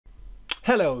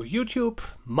Hello YouTube,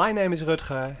 my name is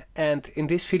Rutger and in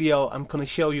this video I'm gonna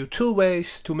show you two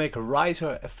ways to make a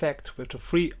riser effect with the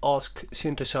free Osc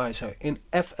synthesizer in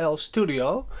FL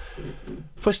Studio.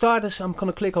 For starters, I'm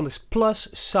gonna click on this plus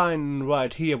sign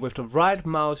right here with the right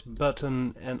mouse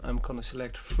button and I'm gonna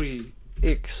select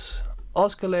 3X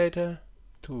oscillator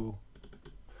to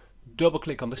double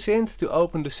click on the synth to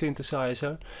open the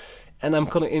synthesizer. And I'm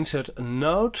gonna insert a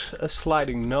node, a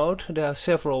sliding node. There are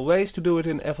several ways to do it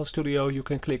in FL Studio. You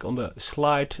can click on the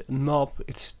slide knob,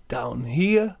 it's down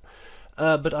here.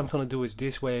 But I'm gonna do it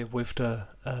this way with the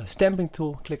stamping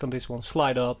tool. Click on this one,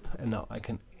 slide up, and now I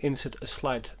can insert a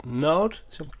slide node.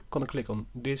 So I'm gonna click on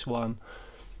this one,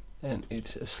 and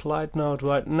it's a slide node.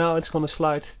 Right now it's gonna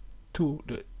slide to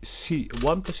the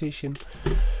C1 position.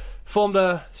 From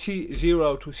the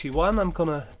C0 to C1 I'm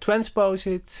gonna transpose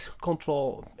it,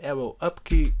 Control arrow up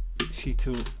key,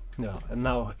 C2, and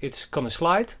now it's gonna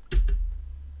slide.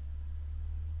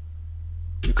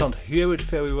 You can't hear it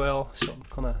very well, so I'm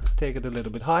gonna take it a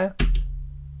little bit higher.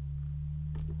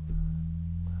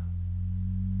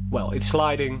 Well, it's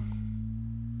sliding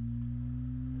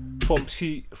from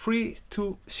C3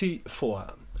 to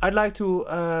C4. I'd like to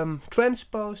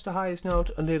transpose the highest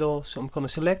note a little, so I'm gonna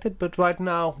select it, but right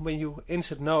now when you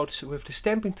insert notes with the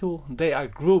stamping tool, they are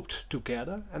grouped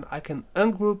together, and I can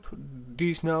ungroup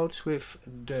these notes with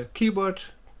the keyboard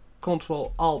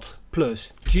Control Alt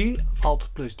plus G,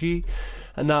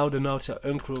 and now the notes are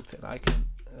ungrouped and I can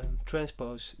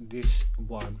transpose this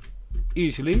one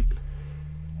easily.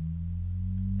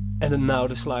 And then now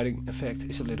the sliding effect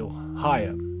is a little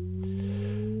higher.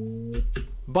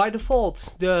 By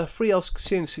default, the free Osc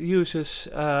Synth uses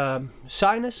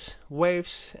sinus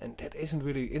waves, and that isn't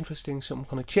really interesting, so I'm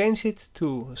gonna change it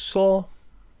to a saw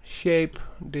shape,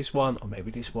 this one, or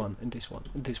maybe this one, and this one,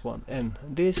 and this one, and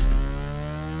this.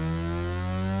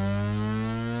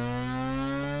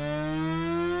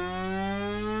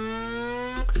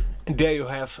 And there you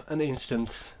have an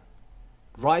instant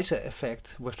riser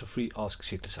effect with the free Osc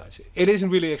synthesizer. It isn't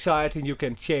really exciting. You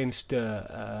can change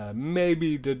the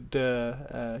maybe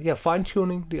the fine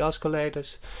tuning the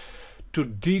oscillators to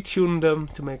detune them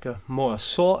to make a more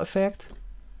saw effect,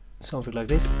 something like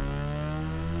this.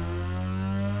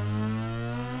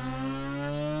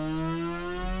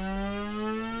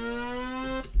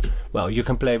 Well, you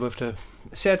can play with the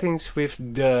settings, with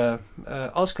the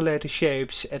oscillator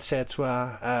shapes,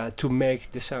 etc. To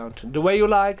make the sound the way you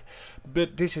like,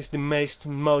 but this is the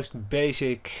most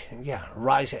basic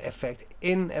riser effect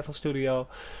in FL Studio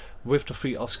with the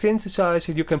free Osc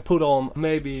synthesizer. You can put on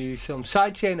maybe some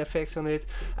sidechain effects on it.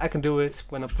 I can do it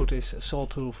when I put this saw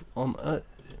tool on a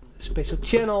special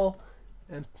channel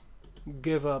and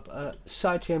give up a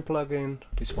sidechain plugin.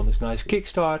 This one is nice,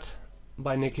 Kickstart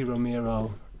by Nicky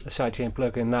Romero. A sidechain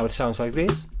plugin, now it sounds like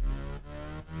this.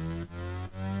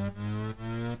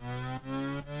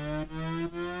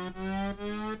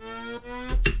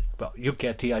 Well, you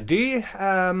get the idea.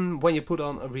 When you put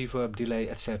on a reverb, delay,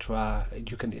 etc.,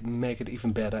 you can make it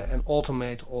even better and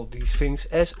automate all these things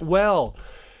as well.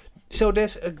 So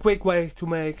there's a quick way to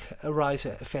make a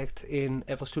riser effect in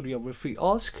FL Studio with free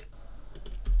Osc.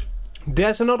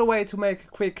 There's another way to make a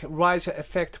quick riser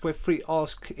effect with free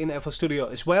Osc in FL Studio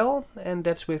as well, and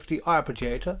that's with the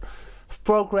arpeggiator. I've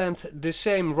programmed the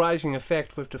same rising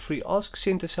effect with the free Osc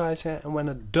synthesizer, and when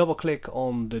I double click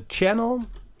on the channel,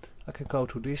 I can go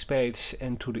to this page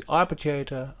and to the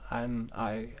arpeggiator, and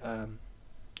I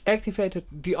activated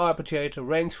the arpeggiator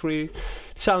range free.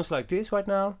 It sounds like this right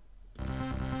now.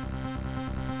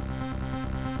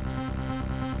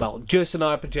 Well, just an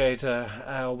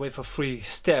arpeggiator with a free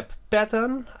step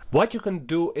pattern. What you can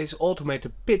do is automate the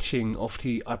pitching of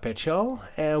the arpeggio,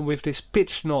 and with this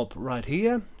pitch knob right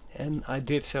here, and I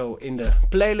did so in the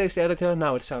playlist editor.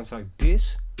 Now it sounds like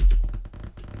this.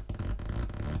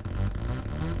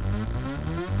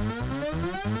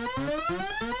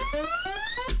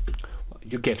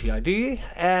 You get the idea,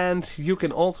 and you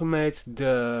can automate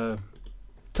the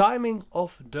timing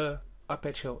of the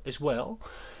arpeggio as well.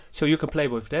 So you can play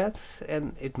with that,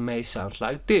 and it may sound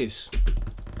like this.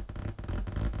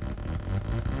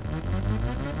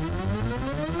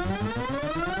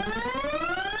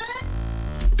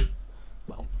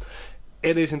 Well,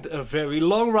 it isn't a very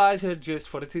long riser just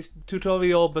for the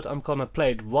tutorial, but I'm gonna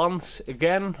play it once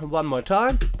again, one more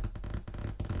time.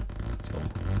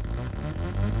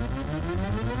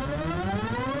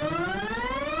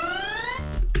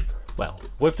 Well,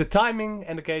 with the timing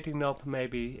and the gating knob,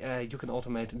 maybe you can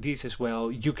automate these as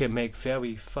well. You can make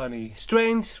very funny,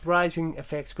 strange rising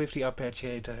effects with the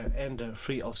arpeggiator and the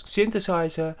free Osc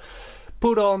synthesizer.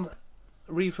 Put on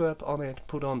reverb on it,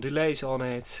 put on delays on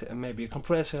it, and maybe a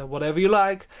compressor, whatever you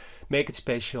like. Make it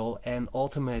special and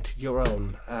automate your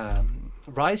own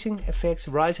riser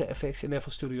effects in FL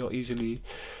Studio easily.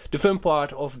 The fun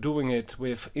part of doing it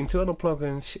with internal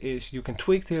plugins is you can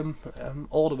tweak them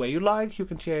all the way you like. You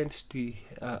can change the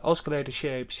oscillator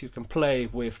shapes, you can play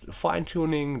with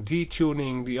fine-tuning,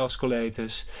 detuning the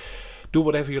oscillators, do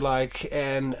whatever you like.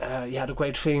 And yeah, the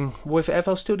great thing with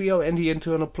FL Studio and the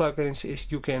internal plugins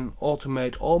is you can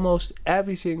automate almost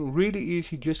everything really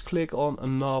easy. Just click on a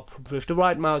knob with the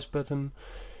right mouse button,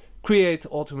 create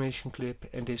automation clip,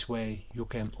 and this way you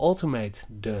can automate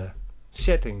the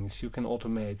settings. You can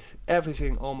automate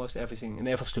everything, almost everything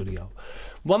in FL Studio.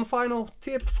 One final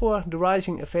tip for the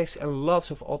rising effects and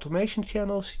lots of automation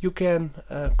channels: you can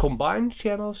combine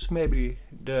channels, maybe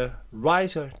the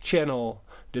riser channel,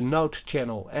 the note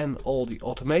channel, and all the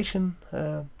automation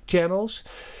channels.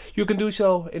 You can do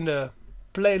so in the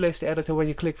playlist editor. When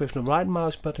you click with the right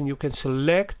mouse button, you can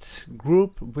select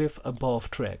group with above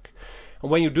track,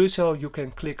 and when you do so, you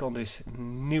can click on this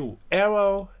new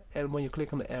arrow, and when you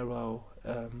click on the arrow,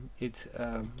 it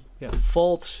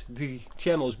folds the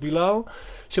channels below.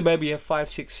 So maybe you have 5,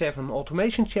 6, 7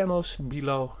 automation channels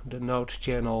below the note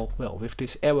channel. Well, with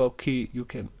this arrow key you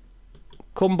can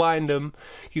combine them.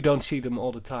 You don't see them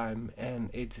all the time, and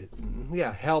it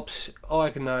helps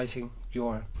organizing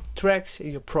your tracks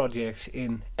and your projects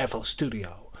in FL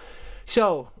Studio.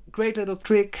 So, great little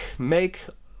trick: make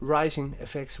riser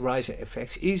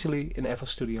effects easily in FL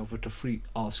Studio with the free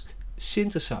Osc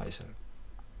Synthesizer.